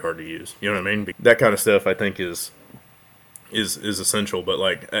look really hard to use. You know what I mean? That kind of stuff I think is essential. But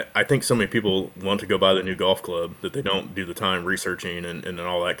like I think so many people want to go buy the new golf club that they don't do the time researching and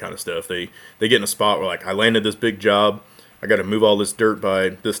all that kind of stuff. They get in a spot where like, I landed this big job, I got to move all this dirt by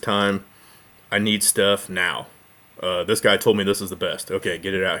this time, I need stuff now. This guy told me this is the best. Okay,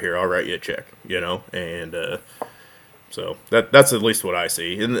 get it out here. I'll write you a check. And so that's at least what I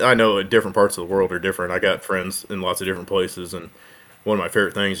see. And I know different parts of the world are different. I got friends in lots of different places, and one of my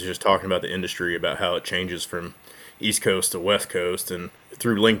favorite things is just talking about the industry, about how it changes from East Coast to West Coast. And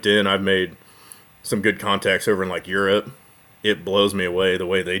through LinkedIn, I've made some good contacts over in like Europe. It blows me away the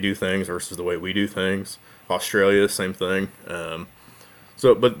way they do things versus the way we do things. Australia, same thing.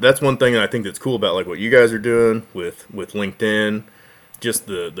 But that's one thing that I think that's cool about like what you guys are doing with LinkedIn. Just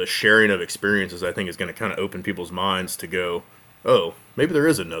the sharing of experiences, I think, is going to kind of open people's minds to go, oh, maybe there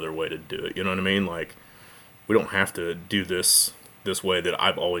is another way to do it. You know what I mean? Like, we don't have to do this way that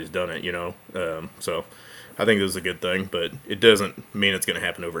I've always done it, So I think this is a good thing, but it doesn't mean it's going to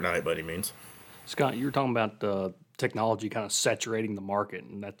happen overnight by any means. Scott, you were talking about technology kind of saturating the market,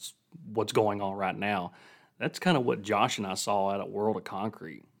 and that's what's going on right now. That's kind of what Josh and I saw at World of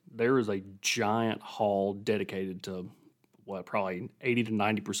Concrete. There is a giant hall dedicated to probably 80 to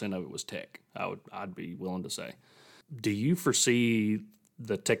 90% of it was tech. I'd be willing to say. Do you foresee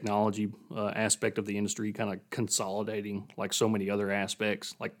the technology aspect of the industry kind of consolidating like so many other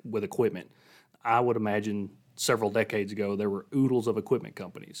aspects, like with equipment? I would imagine several decades ago there were oodles of equipment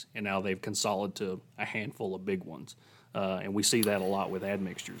companies, and now they've consolidated to a handful of big ones. And we see that a lot with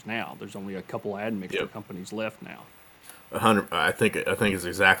admixtures now. There's only a couple of admixture companies left now. 100. I think it's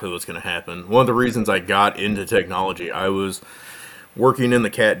exactly what's going to happen. One of the reasons I got into technology, I was working in the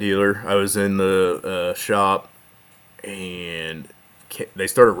CAT dealer. I was in the shop, and they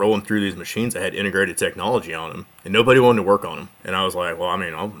started rolling through these machines that had integrated technology on them, and nobody wanted to work on them. And I was like, well, I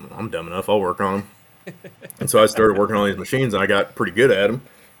mean, I'm dumb enough. I'll work on them. And so I started working on these machines, and I got pretty good at them,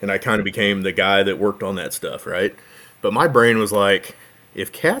 and I kind of became the guy that worked on that stuff, right? But my brain was like,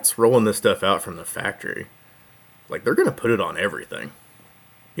 if CAT's rolling this stuff out from the factory, like, they're going to put it on everything,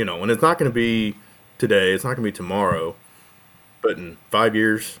 and it's not going to be today, it's not going to be tomorrow, but in 5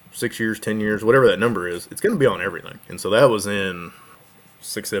 years, 6 years, 10 years, whatever that number is, it's going to be on everything. And so that was in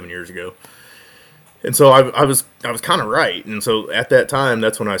 6-7 years ago. And so I was kind of right. And so at that time,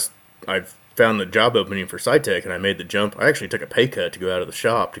 that's when I found the job opening for SciTech, and I made the jump. I actually took a pay cut to go out of the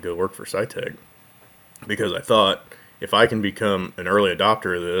shop to go work for SciTech, because I thought, if I can become an early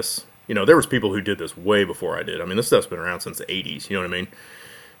adopter of this, there was people who did this way before I did. I mean, this stuff's been around since the 80s, you know what I mean?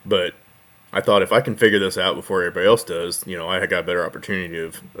 But I thought if I can figure this out before everybody else does, I got a better opportunity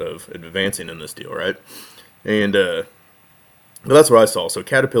of advancing in this deal, right? And but that's what I saw. So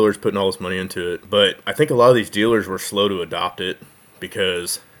Caterpillar's putting all this money into it, but I think a lot of these dealers were slow to adopt it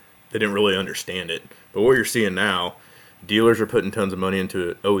because they didn't really understand it. But what you're seeing now, dealers are putting tons of money into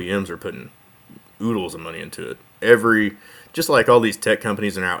it. OEMs are putting oodles of money into it. Just like all these tech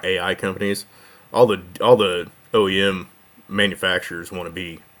companies are now AI companies, all the OEM manufacturers want to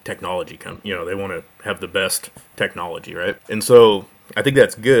be technology they want to have the best technology, right? And so I think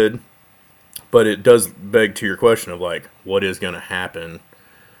that's good, but it does beg to your question of like, what is going to happen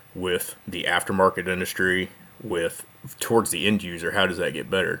with the aftermarket industry, with towards the end user? How does that get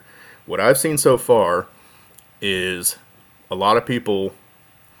better? What I've seen so far is a lot of people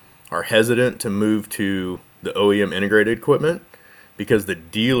are hesitant to move to the OEM integrated equipment because the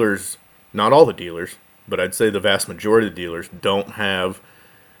dealers, not all the dealers, but I'd say the vast majority of the dealers don't have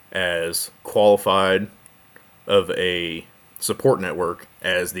as qualified of a support network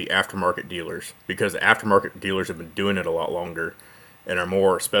as the aftermarket dealers, because the aftermarket dealers have been doing it a lot longer and are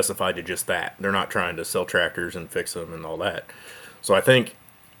more specified to just that. They're not trying to sell tractors and fix them and all that. So I think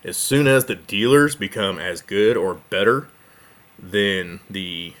as soon as the dealers become as good or better than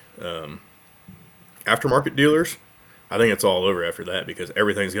the aftermarket dealers, I think it's all over after that, because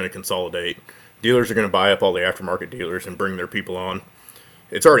everything's going to consolidate. Dealers are going to buy up all the aftermarket dealers and bring their people on.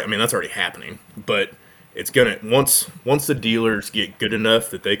 It's already, that's already happening, but it's going to, once the dealers get good enough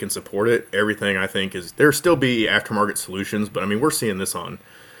that they can support it, everything I think is, there'll still be aftermarket solutions, but we're seeing this on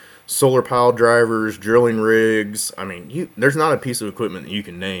solar pile drivers, drilling rigs. There's not a piece of equipment that you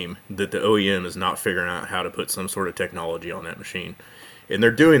can name that the OEM is not figuring out how to put some sort of technology on that machine. And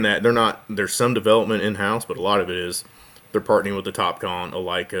they're doing that. There's some development in-house, but a lot of it is they're partnering with the Topcon, a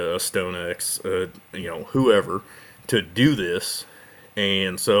Leica, a StoneX, whoever, to do this.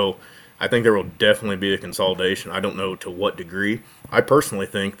 And so I think there will definitely be a consolidation. I don't know to what degree. I personally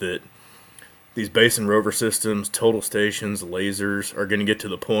think that these Basin rover systems, total stations, lasers are going to get to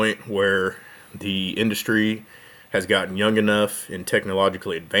the point where the industry has gotten young enough and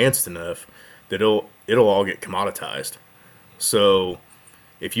technologically advanced enough that it'll all get commoditized. So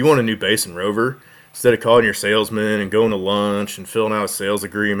if you want a new Basin rover, instead of calling your salesman and going to lunch and filling out a sales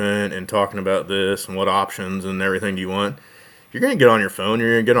agreement and talking about this and what options and everything do you want, you're going to get on your phone,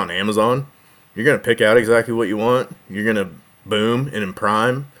 you're going to get on Amazon, you're going to pick out exactly what you want, you're going to boom, and in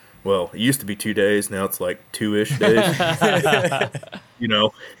Prime, well, it used to be 2 days, now it's like 2-ish days.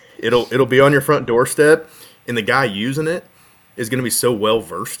 It'll be on your front doorstep, and the guy using it is going to be so well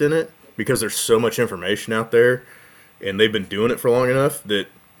versed in it because there's so much information out there, and they've been doing it for long enough that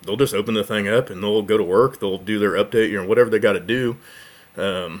they'll just open the thing up and they'll go to work, they'll do their update, whatever they got to do.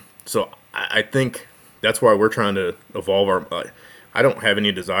 So I think that's why we're trying to evolve I don't have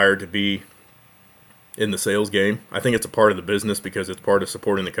any desire to be in the sales game. I think it's a part of the business because it's part of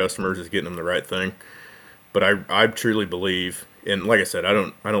supporting the customers, is getting them the right thing. But I truly believe, and like I said, I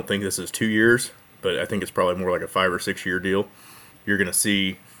don't think this is 2 years, but I think it's probably more like a 5 or 6 year deal. You're going to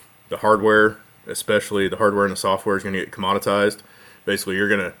see the hardware, especially the hardware and the software, is going to get commoditized. Basically, you're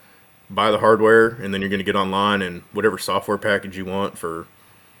going to buy the hardware, and then you're going to get online and whatever software package you want for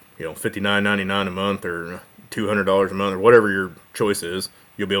 $59.99 a month or $200 a month or whatever your choice is,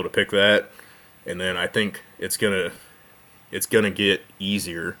 you'll be able to pick that. And then I think it's gonna get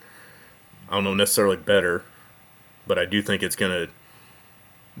easier. I don't know necessarily better, but I do think it's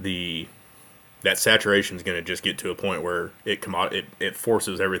that saturation is gonna just get to a point where it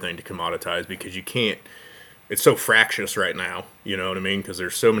forces everything to commoditize, because you can't. It's so fractious right now. You know what I mean? Because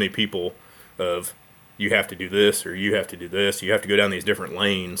there's so many people of, you have to do this or you have to do this. You have to go down these different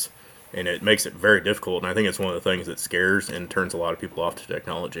lanes, and it makes it very difficult. And I think it's one of the things that scares and turns a lot of people off to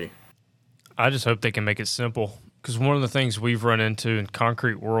technology. I just hope they can make it simple, because one of the things we've run into in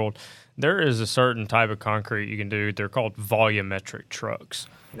concrete world, there is a certain type of concrete you can do. They're called volumetric trucks.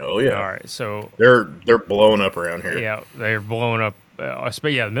 Oh yeah. All right. So they're blowing up around here. Yeah, they're blowing up.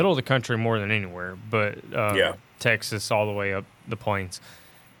 The middle of the country more than anywhere, but Texas all the way up the plains.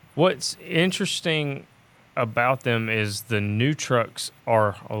 What's interesting about them is the new trucks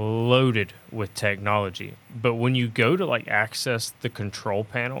are loaded with technology, but when you go to access the control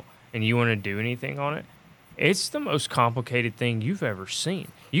panel and you want to do anything on it, it's the most complicated thing you've ever seen.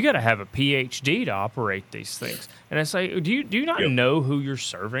 You got to have a PhD to operate these things. And it's like, do you not know who you're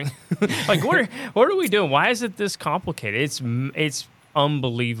serving? What are we doing? Why is it this complicated? It's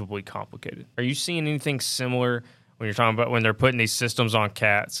unbelievably complicated. Are you seeing anything similar when you're talking about when they're putting these systems on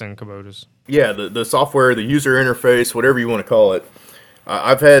Cats and Kubotas? Yeah, the software, the user interface, whatever you want to call it.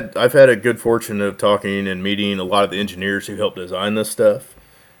 I've had a good fortune of talking and meeting a lot of the engineers who help design this stuff,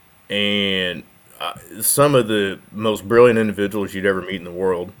 and some of the most brilliant individuals you'd ever meet in the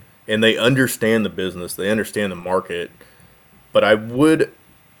world, and they understand the business, they understand the market, but I would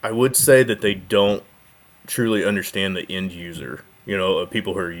say that they don't truly understand the end user, of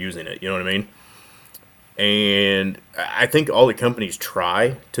people who are using it. You know what I mean? And I think all the companies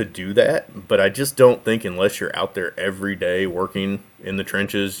try to do that, but I just don't think unless you're out there every day working in the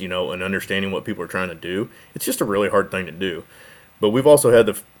trenches, and understanding what people are trying to do, it's just a really hard thing to do. But we've also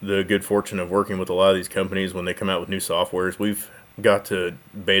had the good fortune of working with a lot of these companies when they come out with new softwares. We've got to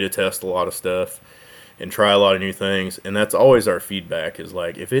beta test a lot of stuff and try a lot of new things, and that's always our feedback is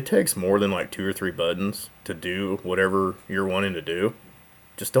like, if it takes more than like 2 or 3 buttons to do whatever you're wanting to do,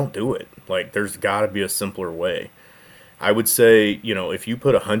 just don't do it. Like, there's got to be a simpler way. I would say, if you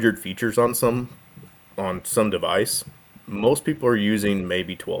put 100 features on some device, most people are using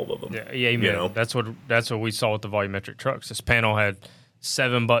maybe 12 of them. Yeah, that's what we saw with the volumetric trucks. This panel had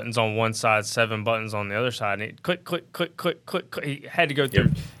 7 buttons on one side, 7 buttons on the other side, and it click, click, click, click, click, click. He had to go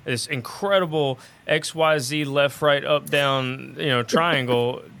through this incredible XYZ left, right, up, down,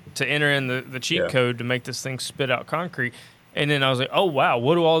 triangle to enter in the cheat code to make this thing spit out concrete. And then I was like, oh, wow,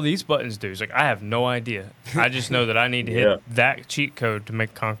 what do all these buttons do? He's like, I have no idea. I just know that I need to hit that cheat code to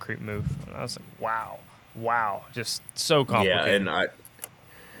make concrete move. And I was like, wow, just so complicated. Yeah,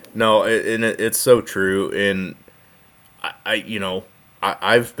 and it's so true. And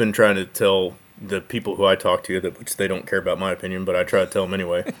I've been trying to tell the people who I talk to, which they don't care about my opinion, but I try to tell them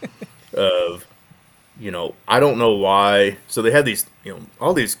anyway, I don't know why. So they have these,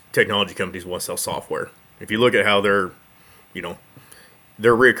 all these technology companies want to sell software. If you look at how their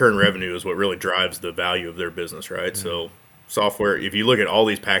recurring revenue is what really drives the value of their business, right? Mm-hmm. So software, if you look at all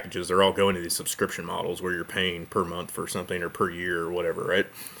these packages, they're all going to these subscription models where you're paying per month for something or per year or whatever, right?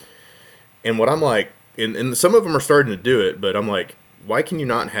 And what I'm like, and some of them are starting to do it, but I'm like, why can you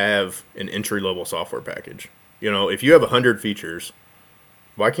not have an entry-level software package? If you have 100 features,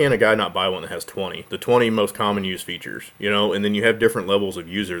 why can't a guy not buy one that has 20? The 20 most common used features, and then you have different levels of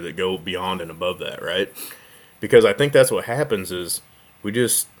user that go beyond and above that, right? Because I think that's what happens is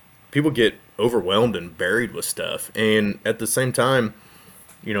people get overwhelmed and buried with stuff. And at the same time,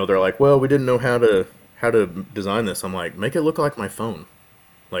 they're like, well, we didn't know how to design this. I'm like, make it look like my phone.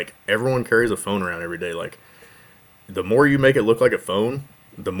 Like, everyone carries a phone around every day. Like, the more you make it look like a phone,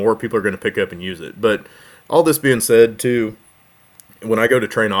 the more people are going to pick up and use it. But all this being said, too, when I go to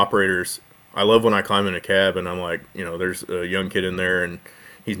train operators, I love when I climb in a cab and I'm like, there's a young kid in there and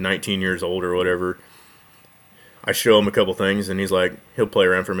he's 19 years old or whatever. I show him a couple things, and he'll play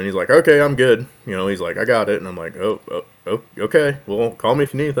around for a minute. He's like, okay, I'm good. He's like, I got it. And I'm like, oh, okay. Well, call me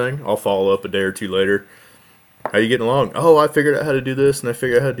if you need anything. I'll follow up a day or two later. How you getting along? Oh, I figured out how to do this, and I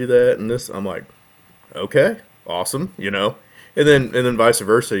figured out how to do that, and this. I'm like, okay, awesome, And then vice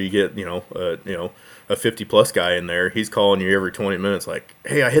versa. You get, a 50-plus guy in there. He's calling you every 20 minutes like,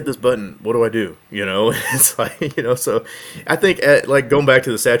 hey, I hit this button. What do I do? It's like, so I think going back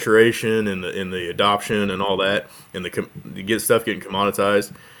to the saturation and the adoption and all that and the stuff getting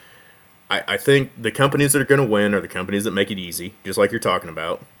commoditized, I think the companies that are going to win are the companies that make it easy, just like you're talking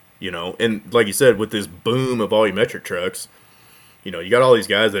about, And like you said, with this boom of volumetric trucks, you got all these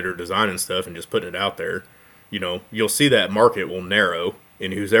guys that are designing stuff and just putting it out there. You'll see that market will narrow.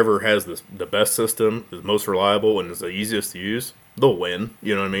 And whoever has the best system, is most reliable, and is the easiest to use, they'll win.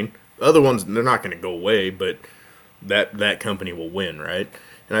 You know what I mean? Other ones, they're not going to go away, but that company will win, right?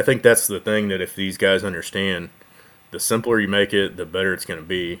 And I think that's the thing that if these guys understand, the simpler you make it, the better it's going to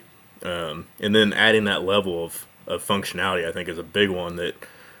be. And then adding that level of functionality, I think, is a big one that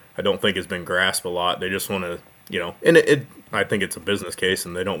I don't think has been grasped a lot. They just want to, and I think it's a business case,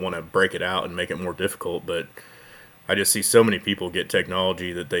 and they don't want to break it out and make it more difficult, but I just see so many people get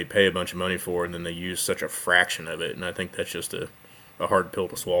technology that they pay a bunch of money for, and then they use such a fraction of it, and I think that's just a hard pill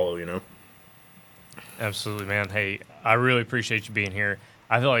to swallow, Absolutely, man. Hey, I really appreciate you being here.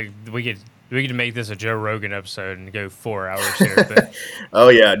 I feel like we could make this a Joe Rogan episode and go 4 hours here. But oh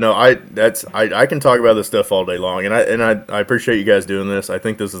yeah, no, I can talk about this stuff all day long, and I appreciate you guys doing this. I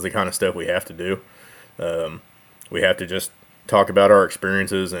think this is the kind of stuff we have to do. We have to just talk about our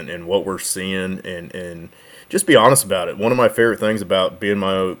experiences and what we're seeing and just be honest about it. One of my favorite things about being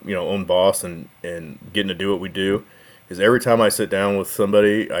my own boss and getting to do what we do is every time I sit down with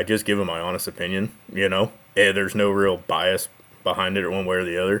somebody, I just give them my honest opinion, and there's no real bias behind it or one way or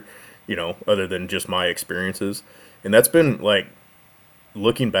the other, other than just my experiences. And that's been like,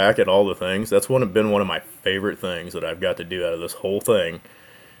 looking back at all the things, that's been one of my favorite things that I've got to do out of this whole thing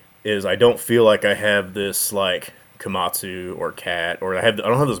is I don't feel like I have this like Komatsu or Cat, or I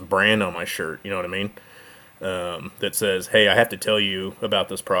don't have this brand on my shirt, you know what I mean? That says, hey, I have to tell you about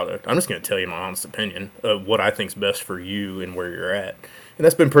this product. I'm just going to tell you my honest opinion of what I think's best for you and where you're at. And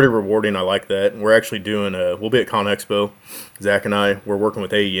that's been pretty rewarding. I like that. And we're actually doing, we'll be at ConExpo. Zach and I, we're working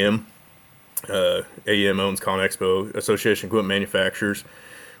with AEM. AEM owns ConExpo, Association of Equipment Manufacturers.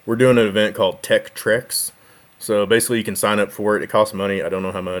 we're doing an event called Tech Treks. So basically, you can sign up for it. It costs money. I don't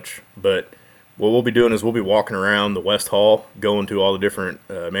know how much, but what we'll be doing is we'll be walking around the West Hall, going to all the different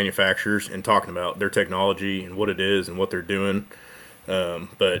manufacturers and talking about their technology and what it is and what they're doing.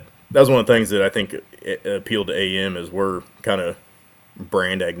 But that was one of the things that I think appealed to AM is we're kind of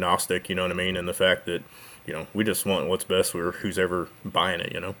brand agnostic, you know what I mean? And the fact that, we just want what's best for who's ever buying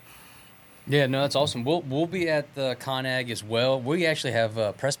it, Yeah, no, that's awesome. We'll be at the ConAg as well. We actually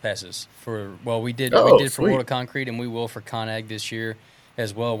have press passes we did for sweet. World of Concrete, and we will for ConAg this year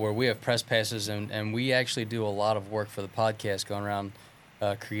as well, where we have press passes, and we actually do a lot of work for the podcast, going around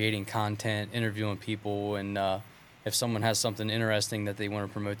creating content, interviewing people, and if someone has something interesting that they want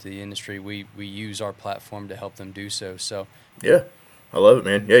to promote to the industry, we use our platform to help them do so. So yeah, I love it,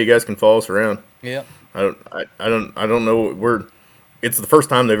 man. Yeah, you guys can follow us around. yeah, I don't know. It's the first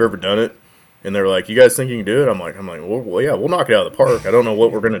time they've ever done it. And they're like, "You guys think you can do it?" I'm like, well, yeah, we'll knock it out of the park. I don't know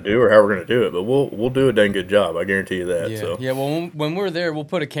what we're gonna do or how we're gonna do it, but we'll do a dang good job. I guarantee you that. Yeah, so. yeah. Well, when we're there, we'll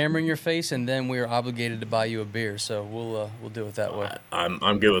put a camera in your face, and then we are obligated to buy you a beer. So we'll do it that way.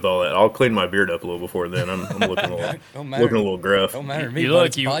 I'm good with all that. I'll clean my beard up a little before then. I'm looking a little gruff. Don't matter to me. You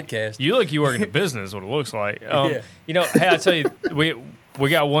look podcast. You look you work in the business. What it looks like. Yeah. Hey, I tell you, we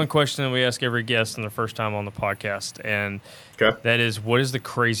got one question that we ask every guest in their first time on the podcast, and that is, what is the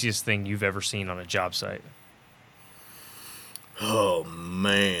craziest thing you've ever seen on a job site? Oh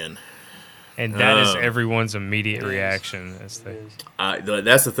man. And that is everyone's immediate reaction. That's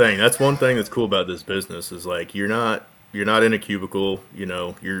the thing. That's one thing that's cool about this business is like you're not in a cubicle.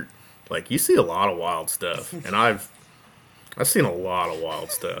 You're like you see a lot of wild stuff, and I've seen a lot of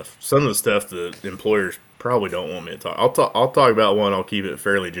wild stuff. Some of the stuff that employers probably don't want me to talk. I'll talk about one. I'll keep it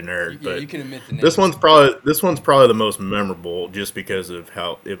fairly generic. Yeah, but you can admit the names. this one's probably the most memorable, just because of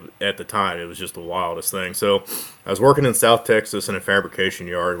how at the time it was just the wildest thing. So I was working in South Texas in a fabrication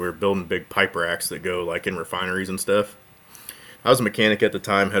yard. We were building big pipe racks that go like in refineries and stuff. I was a mechanic at the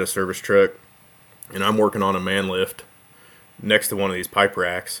time, had a service truck, and I'm working on a man lift next to one of these pipe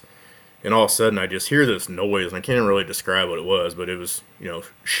racks. And all of a sudden, I just hear this noise, and I can't really describe what it was, but it was,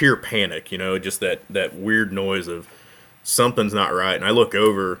 sheer panic, just that weird noise of something's not right. And I look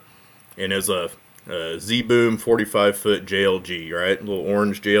over, and it's a Z-Boom 45-foot JLG, right? Little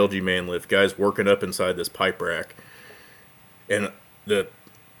orange JLG man lift. Guy's working up inside this pipe rack. And the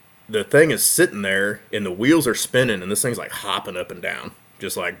thing is sitting there, and the wheels are spinning, and this thing's like hopping up and down,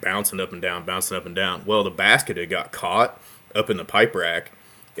 just like bouncing up and down, bouncing up and down. Well, the basket had got caught up in the pipe rack,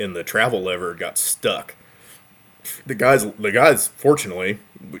 and the travel lever got stuck. The guy's fortunately,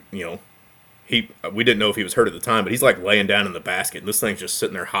 we didn't know if he was hurt at the time, but he's like laying down in the basket, and this thing's just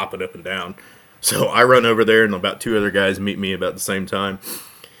sitting there hopping up and down. So I run over there, and about two other guys meet me about the same time.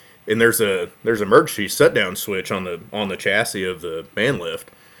 And there's a emergency shutdown switch on the chassis of the man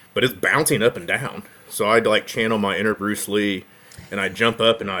lift, but it's bouncing up and down. So I'd like channel my inner Bruce Lee, and I jump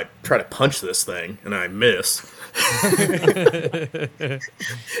up and I try to punch this thing, and I miss.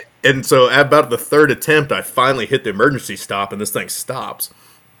 And so at about the third attempt, I finally hit the emergency stop, and this thing stops.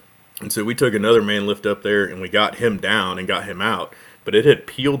 And so we took another man lift up there, and we got him down and got him out. But it had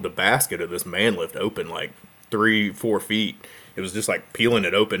peeled the basket of this man lift open like 3-4 feet. It was just like peeling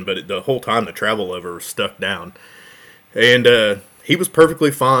it open, but the whole time the travel lever was stuck down. And he was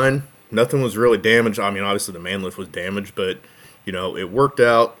perfectly fine. Nothing was really damaged. I mean, obviously the man lift was damaged, but it worked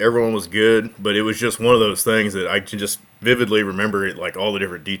out. Everyone was good, but it was just one of those things that I can just vividly remember it, like all the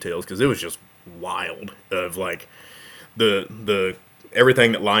different details, because it was just wild of like the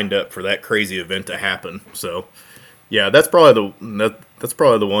everything that lined up for that crazy event to happen. So yeah, that's probably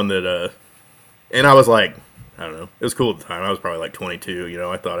the one that and I was like, I don't know, it was cool at the time. I was probably like 22.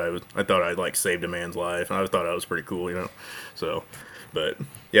 I thought I like saved a man's life, and I thought I was pretty cool. So. But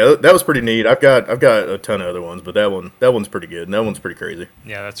yeah, that was pretty neat. I've got a ton of other ones, but that one's pretty good, and that one's pretty crazy.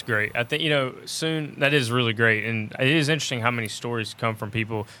 Yeah, that's great. I think soon that is really great, and it is interesting how many stories come from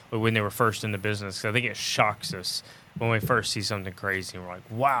people when they were first in the business. I think it shocks us when we first see something crazy, and we're like,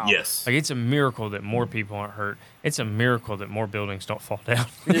 "Wow!" Yes, like it's a miracle that more people aren't hurt. It's a miracle that more buildings don't fall down.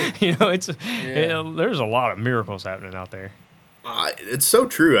 There's a lot of miracles happening out there. It's so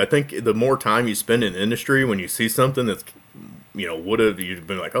true. I think the more time you spend in the industry, when you see something that's you'd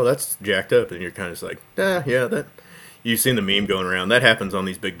been like, oh, that's jacked up, and you're kind of just like, yeah, that. You've seen the meme going around. That happens on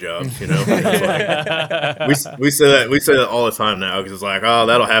these big jobs, It's like, we say that all the time now, because it's like, oh,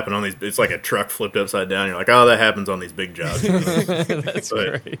 that'll happen on these. It's like a truck flipped upside down. You're like, oh, that happens on these big jobs. That's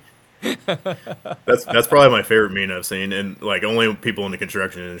great. That's probably my favorite meme I've seen, and like only people in the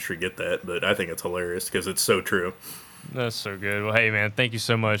construction industry get that. But I think it's hilarious because it's so true. That's so good. Well, hey, man, thank you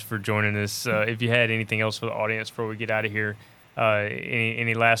so much for joining us. If you had anything else for the audience before we get out of here,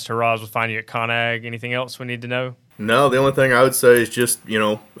 Any last hurrahs with finding you at ConAg? Anything else we need to know? No, the only thing I would say is just,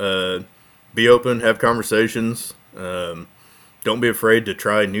 be open, have conversations. Don't be afraid to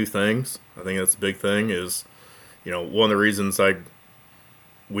try new things. I think that's the big thing is, one of the reasons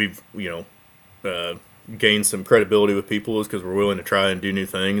we've gained some credibility with people is because we're willing to try and do new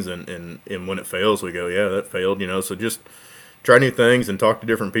things. And when it fails, we go, yeah, that failed, so just try new things and talk to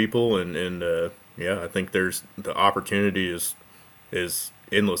different people. I think there's the opportunity is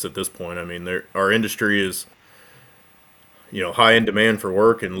endless at this point. I mean, our industry is, high in demand for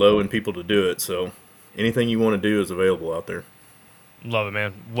work and low in people to do it. So anything you want to do is available out there. Love it,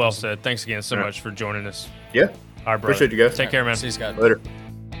 man. Well said. Thanks again so much for joining us. Yeah. All right, brother. Appreciate you guys. Take care, man. See you, Scott. Later.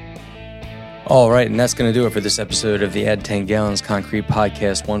 All right, and that's going to do it for this episode of the Add 10 Gallons Concrete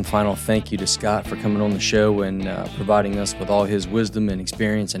Podcast. One final thank you to Scott for coming on the show and providing us with all his wisdom and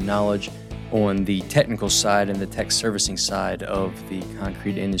experience and knowledge on the technical side and the tech servicing side of the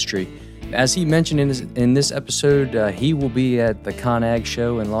concrete industry. As he mentioned in this episode, he will be at the ConAg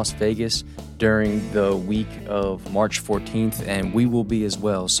show in Las Vegas during the week of March 14th, and we will be as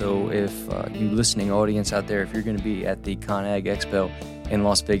well. So if you listening audience out there, if you're going to be at the ConAg Expo in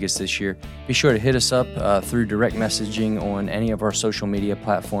Las Vegas this year, be sure to hit us up through direct messaging on any of our social media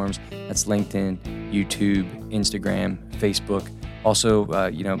platforms. That's LinkedIn, YouTube, Instagram, Facebook. Also,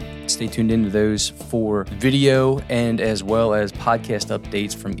 stay tuned into those for video and as well as podcast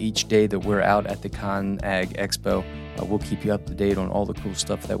updates from each day that we're out at the ConAg Expo. We'll keep you up to date on all the cool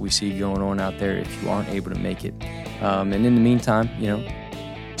stuff that we see going on out there if you aren't able to make it. And in the meantime,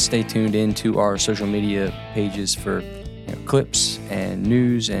 stay tuned into our social media pages for clips and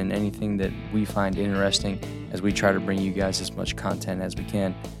news and anything that we find interesting as we try to bring you guys as much content as we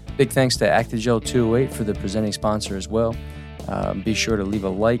can. Big thanks to Actigel 208 for the presenting sponsor as well. Be sure to leave a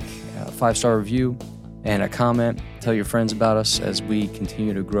like, a 5-star review, and a comment. Tell your friends about us as we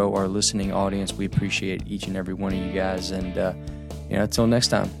continue to grow our listening audience. We appreciate each and every one of you guys. And, until next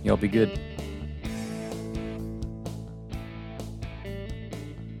time, y'all be good.